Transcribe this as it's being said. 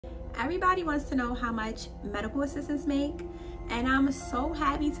everybody wants to know how much medical assistants make, and I'm so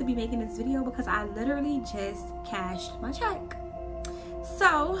happy to be making this video because I literally just cashed my check.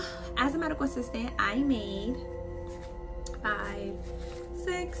 So as a medical assistant, I made 5,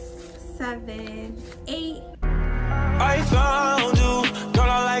 6, 7, 8. I found you, girl,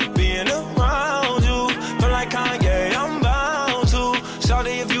 I like being around you. Feel like Kanye, I'm bound to.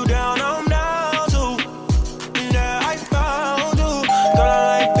 Shawty, if you down, I'm down too. Yeah, I found you, girl,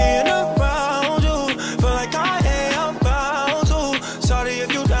 I like being around you. Feel like Kanye, I'm bound to. Shawty,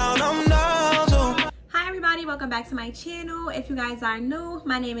 if you down, I'm down too. Hi everybody, welcome back to my channel. If you guys are new,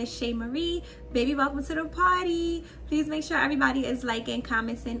 my name is Shay Marie. Baby, welcome to the party. Please make sure everybody is liking,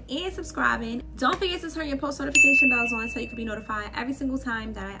 commenting, and subscribing. Don't forget to turn your post notification bells on so you can be notified every single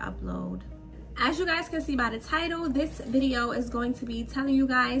time that I upload. As you guys can see by the title, this video is going to be telling you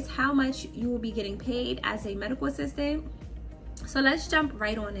guys how much you will be getting paid as a medical assistant. So let's jump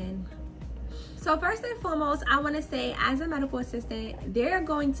right on in. So first and foremost, I want to say as a medical assistant, there are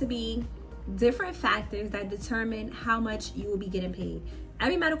going to be different factors that determine how much you will be getting paid.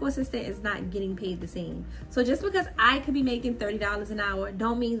 Every medical assistant is not getting paid the same. So just because I could be making $30 an hour,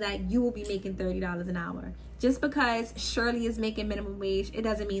 don't mean that you will be making $30 an hour. Just because Shirley is making minimum wage, it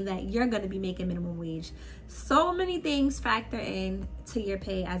doesn't mean that you're gonna be making minimum wage. So many things factor in to your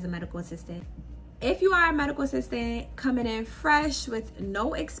pay as a medical assistant. If you are a medical assistant coming in fresh with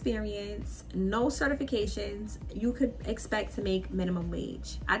no experience, no certifications, you could expect to make minimum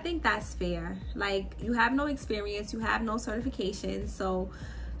wage. I think that's fair. Like, you have no experience, you have no certifications, so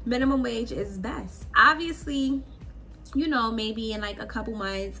minimum wage is best. Obviously, you know, maybe in like a couple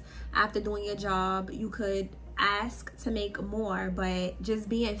months after doing your job, you could ask to make more, but just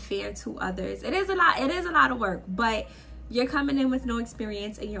being fair to others. It is a lot of work, but you're coming in with no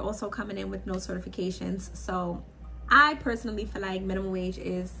experience and you're also coming in with no certifications. So I personally feel like minimum wage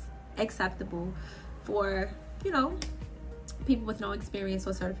is acceptable for, you know, people with no experience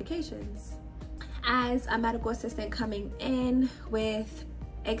or certifications. As a medical assistant coming in with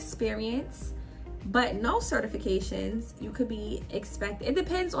experience but no certifications, you could be expected. It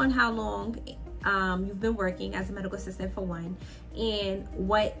depends on how long you've been working as a medical assistant, for one, and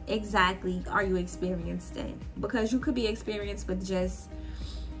what exactly are you experienced in, because you could be experienced with just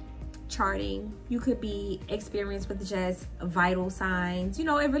charting, you could be experienced with just vital signs. You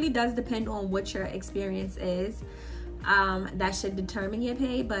know, it really does depend on what your experience is. That should determine your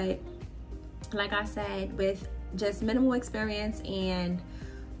pay. But like I said, with just minimal experience and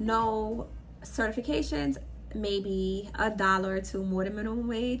no certifications, maybe $1 or $2 more than minimum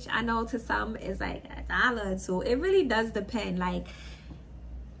wage. I know to some it's like $1 or $2. It really does depend. Like,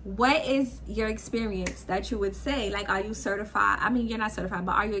 what is your experience that you would say? Like, are you certified? I mean, you're not certified,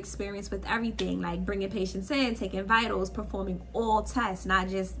 but are you experienced with everything? Like bringing patients in, taking vitals, performing all tests, not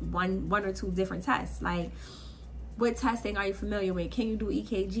just one or two different tests. Like, what testing are you familiar with? Can you do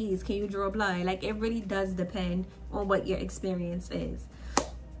EKGs? Can you draw blood? Like, it really does depend on what your experience is.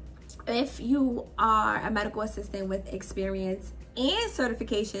 If you are a medical assistant with experience and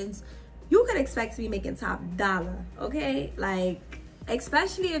certifications, you could expect to be making top dollar, okay? Like,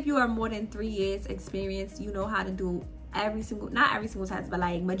 especially if you are more than 3 years experience, you know how to do not every single test, but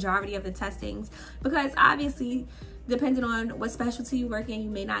like majority of the testings, because obviously depending on what specialty you work in, you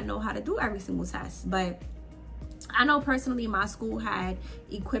may not know how to do every single test. But I know personally my school had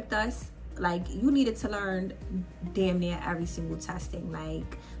equipped us, like, you needed to learn damn near every single testing.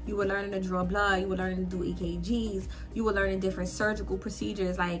 Like, you were learning to draw blood, you were learning to do EKGs, you were learning different surgical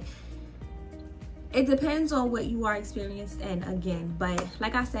procedures. Like, it depends on what you are experienced in, again. But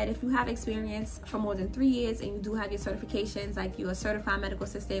like I said, if you have experience for more than 3 years and you do have your certifications, like you're a certified medical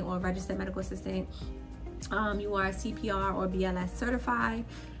assistant or a registered medical assistant, you are a CPR or BLS certified,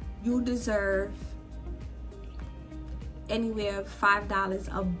 you deserve anywhere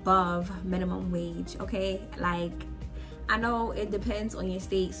 $5 above minimum wage, okay? Like, I know it depends on your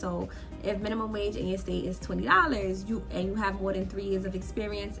state. So if minimum wage in your state is $20, you have more than 3 years of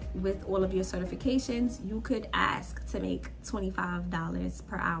experience with all of your certifications, you could ask to make $25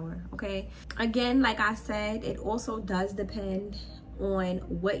 per hour, okay? Again, like I said, it also does depend on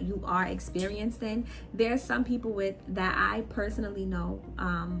what you are experienced in. There's some people that I personally know,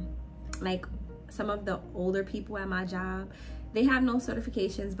 like some of the older people at my job, they have no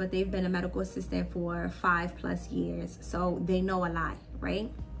certifications, but they've been a medical assistant for 5+ years. So they know a lot,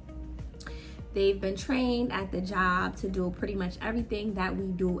 right? They've been trained at the job to do pretty much everything that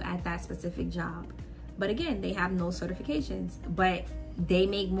we do at that specific job. But again, they have no certifications, but they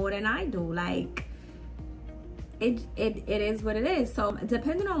make more than I do. Like, it is what it is. So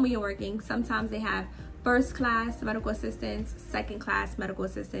depending on where you're working, sometimes they have first class medical assistants, second class medical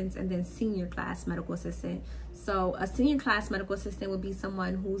assistants, and then senior class medical assistant. So a senior class medical assistant would be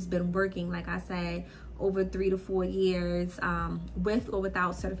someone who's been working, like I said, over 3 to 4 years, with or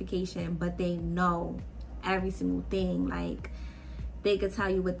without certification, but they know every single thing. Like, they could tell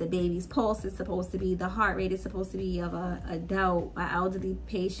you what the baby's pulse is supposed to be, the heart rate is supposed to be of an adult, an elderly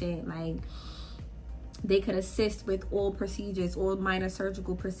patient. Like, they could assist with all procedures, all minor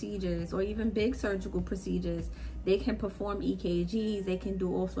surgical procedures, or even big surgical procedures. They can perform EKGs, they can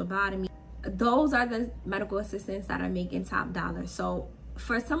do all phlebotomy. Those are the medical assistants that are making top dollar. So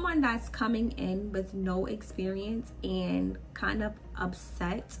for someone that's coming in with no experience and kind of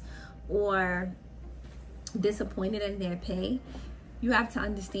upset or disappointed in their pay, you have to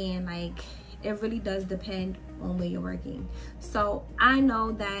understand, like, it really does depend on where you're working. So I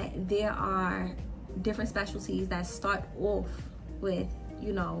know that there are different specialties that start off with,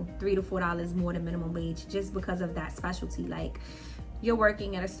 you know, $3 to $4 more than minimum wage, just because of that specialty. Like, you're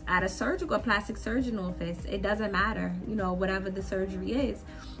working at a surgical, plastic surgeon office, it doesn't matter, you know, whatever the surgery is,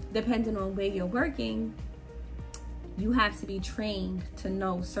 depending on where you're working, you have to be trained to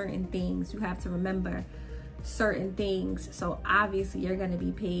know certain things. You have to remember certain things. So obviously you're going to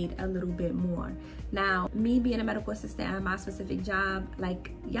be paid a little bit more. Now, me being a medical assistant at my specific job,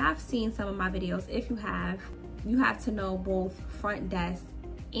 like, y'all have seen some of my videos. If you have to know both front desk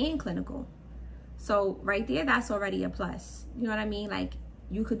and clinical. So right there, that's already a plus. You know what I mean? Like,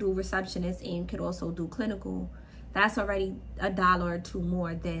 you could do receptionist and could also do clinical. That's already $1 or $2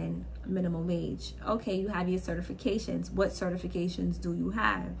 more than minimum wage. Okay, you have your certifications. What certifications do you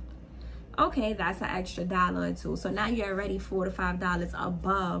have? Okay, that's an extra $1 or $2. So now you're already $4 to $5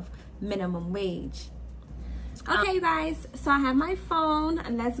 above minimum wage. Okay, you guys, so I have my phone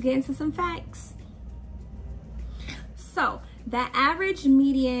and let's get into some facts. So the average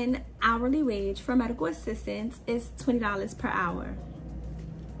median hourly wage for medical assistants is $20 per hour.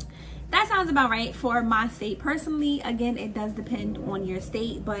 That sounds about right for my state personally. Again, it does depend on your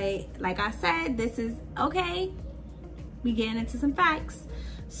state, but like I said, this is okay. We getting into some facts.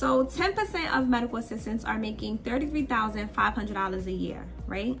 So 10% of medical assistants are making $33,500 a year,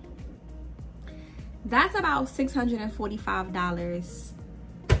 right? That's about $645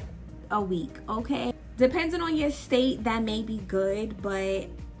 a week, okay? Depending on your state, that may be good, but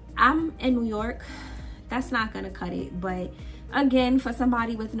I'm in New York. That's not gonna cut it. But again, for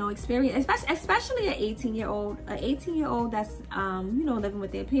somebody with no experience, especially an 18-year-old that's you know, living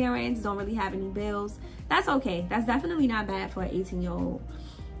with their parents, don't really have any bills, that's okay. That's definitely not bad for an 18-year-old.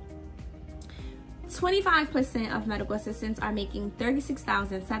 25% of medical assistants are making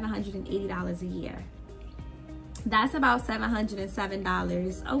 $36,780 a year. That's about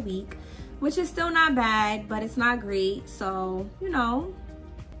 $707 a week, which is still not bad, but it's not great. So, you know,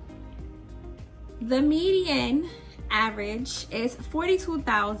 the median average is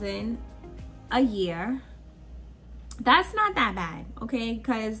 $42,000 a year. That's not that bad, okay?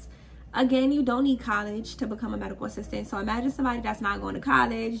 Because again, you don't need college to become a medical assistant. So imagine somebody that's not going to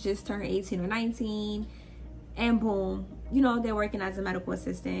college, just turned 18 or 19, and boom, you know, they're working as a medical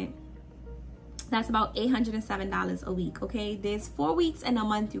assistant. That's about $807 a week, okay? There's 4 weeks in a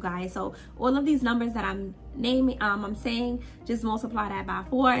month, you guys. So all of these numbers that I'm naming, I'm saying, just multiply that by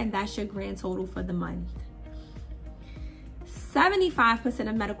 4, and that's your grand total for the month. 75%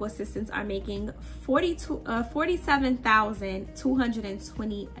 of medical assistants are making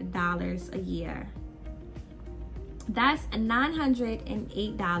 $47,220 a year. That's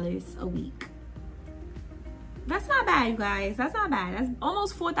 $908 a week. That's not bad, you guys. That's not bad. That's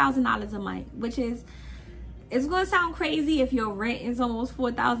almost $4,000 a month, which is, it's gonna sound crazy if your rent is almost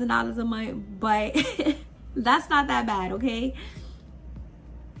 $4,000 a month, but that's not that bad, okay?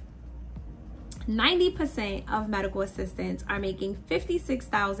 90% of medical assistants are making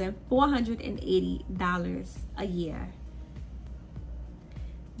 $56,480 a year.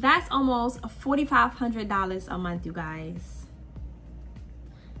 That's almost $4,500 a month, you guys.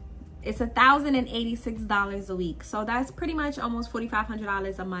 It's $1,086 a week. So that's pretty much almost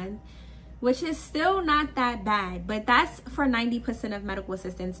 $4,500 a month, which is still not that bad, but that's for 90% of medical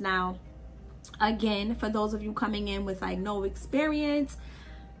assistants. Now, again, for those of you coming in with like no experience,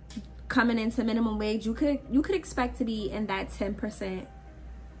 coming into minimum wage, you could expect to be in that 10%,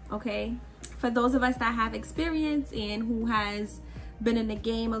 okay? For those of us that have experience and who has been in the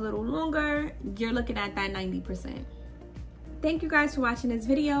game a little longer, you're looking at that 90%. Thank you guys for watching this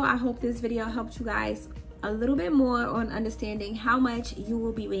video. I hope this video helped you guys a little bit more on understanding how much you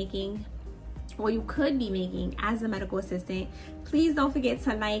will be making, or you could be making, as a medical assistant. Please don't forget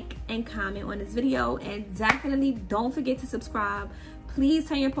to like and comment on this video, and definitely don't forget to subscribe. Please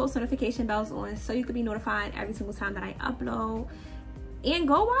turn your post notification bells on so you can be notified every single time that I upload. And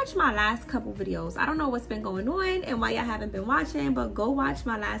go watch my last couple videos. I don't know what's been going on and why y'all haven't been watching, but go watch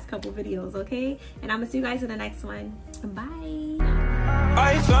my last couple videos, okay? And I'm gonna see you guys in the next one. Bye.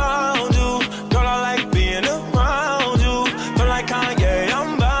 I found you.